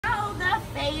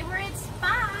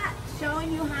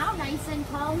nice and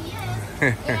tall he is.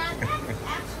 And that's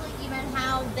actually even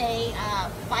how they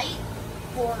fight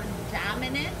for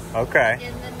dominance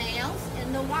in the males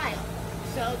in the wild.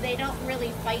 So they don't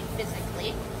really fight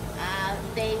physically.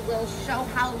 They will show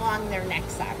how long their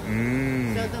necks are.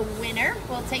 So the winner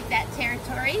will take that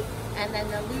territory, and then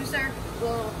the loser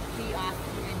will be off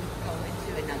and go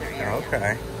into another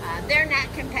area. They're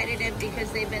not competitive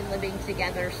because they've been living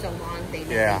together so long. They know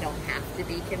they don't have to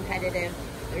be competitive.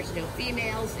 There's no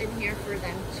females in here for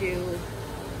them to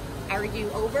argue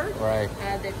over.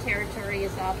 The territory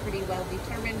is all pretty well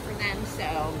determined for them,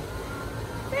 so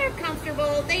they're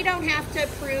comfortable. They don't have to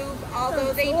prove,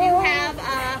 although they do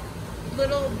have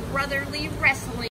little brotherly wrestling.